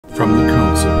From the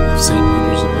Council of St.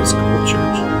 Peter's Episcopal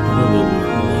Church, Honolulu,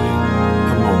 Hawaii,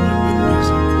 a moment with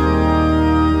music.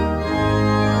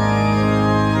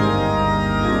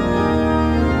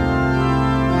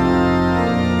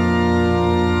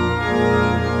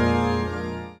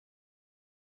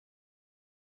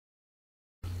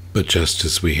 But just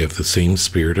as we have the same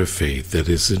spirit of faith that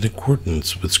is in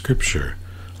accordance with Scripture,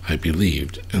 I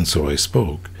believed, and so I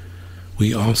spoke,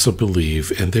 we also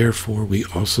believe, and therefore we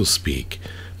also speak,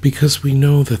 because we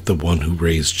know that the one who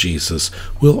raised Jesus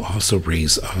will also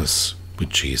raise us with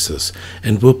Jesus,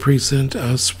 and will present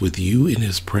us with you in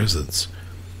his presence.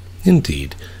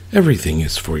 Indeed, everything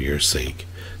is for your sake,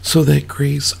 so that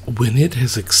grace, when it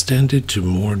has extended to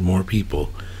more and more people,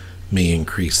 may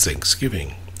increase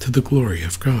thanksgiving to the glory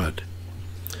of God.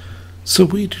 So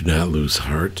we do not lose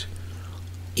heart.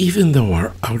 Even though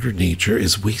our outer nature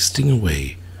is wasting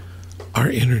away,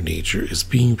 our inner nature is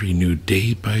being renewed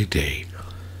day by day.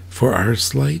 For our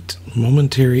slight,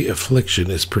 momentary affliction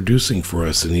is producing for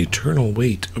us an eternal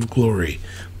weight of glory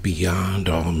beyond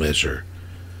all measure,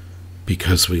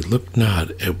 because we look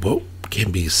not at what can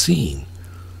be seen,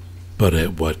 but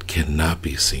at what cannot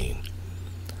be seen.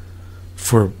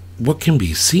 For what can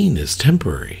be seen is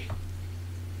temporary,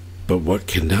 but what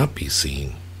cannot be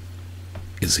seen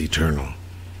is eternal.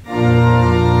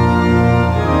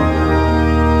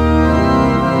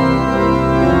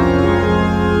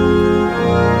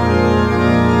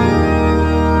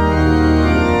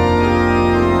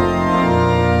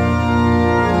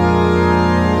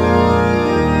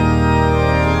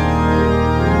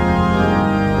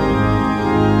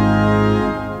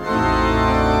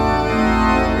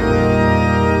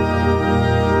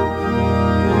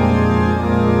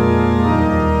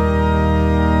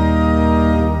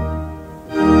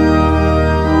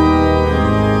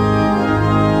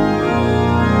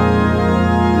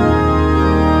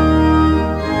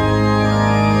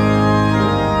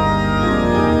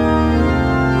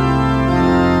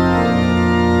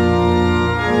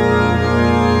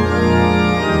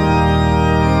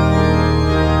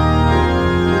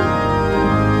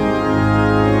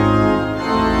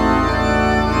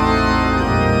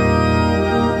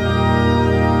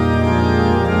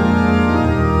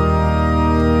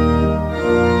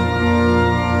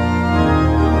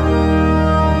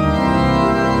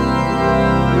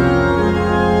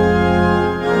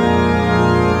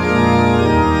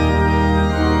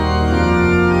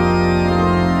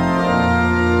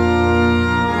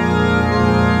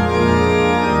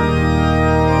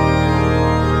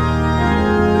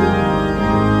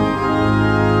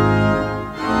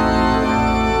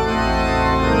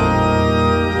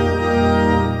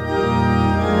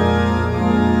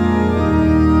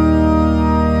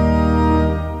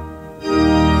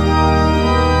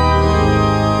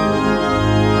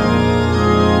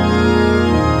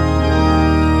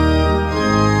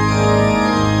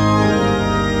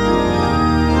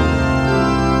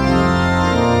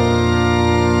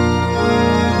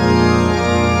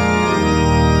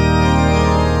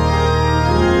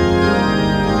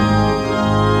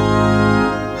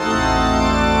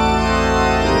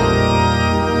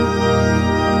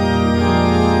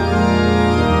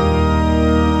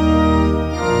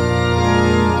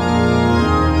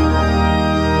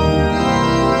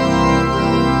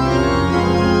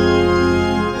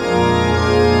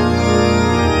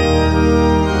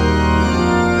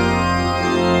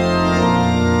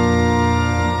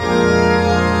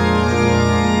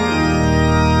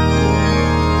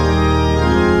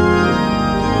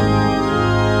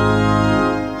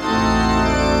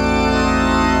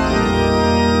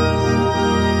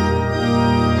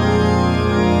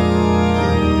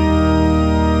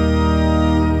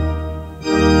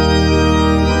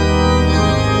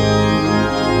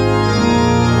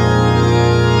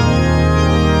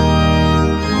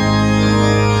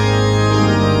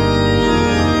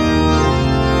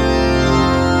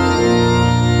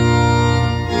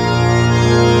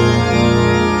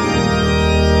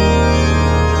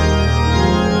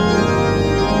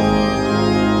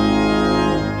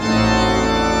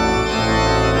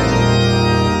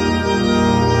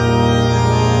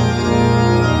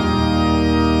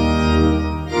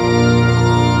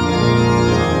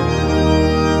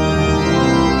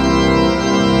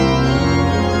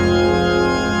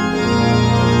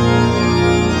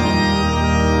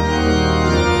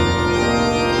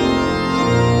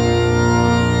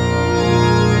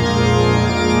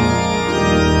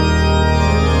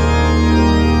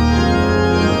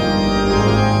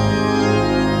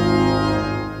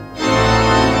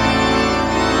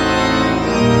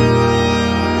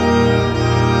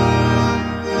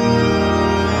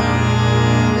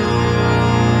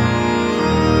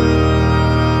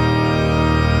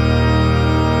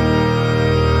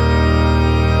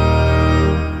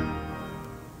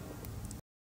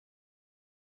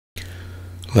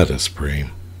 Let us pray.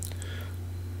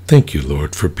 Thank you,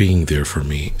 Lord, for being there for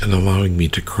me and allowing me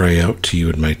to cry out to you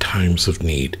in my times of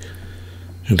need.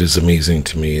 It is amazing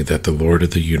to me that the Lord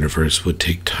of the universe would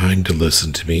take time to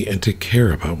listen to me and to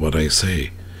care about what I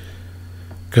say.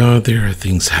 God, there are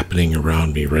things happening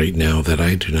around me right now that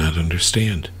I do not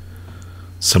understand.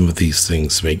 Some of these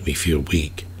things make me feel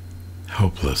weak,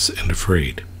 helpless, and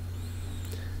afraid.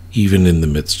 Even in the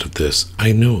midst of this,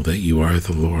 I know that you are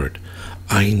the Lord.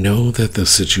 I know that the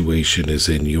situation is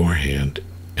in your hand,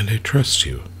 and I trust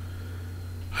you.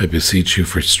 I beseech you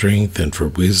for strength and for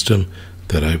wisdom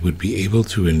that I would be able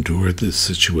to endure this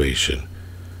situation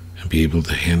and be able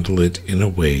to handle it in a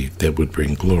way that would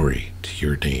bring glory to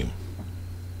your name.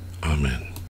 Amen.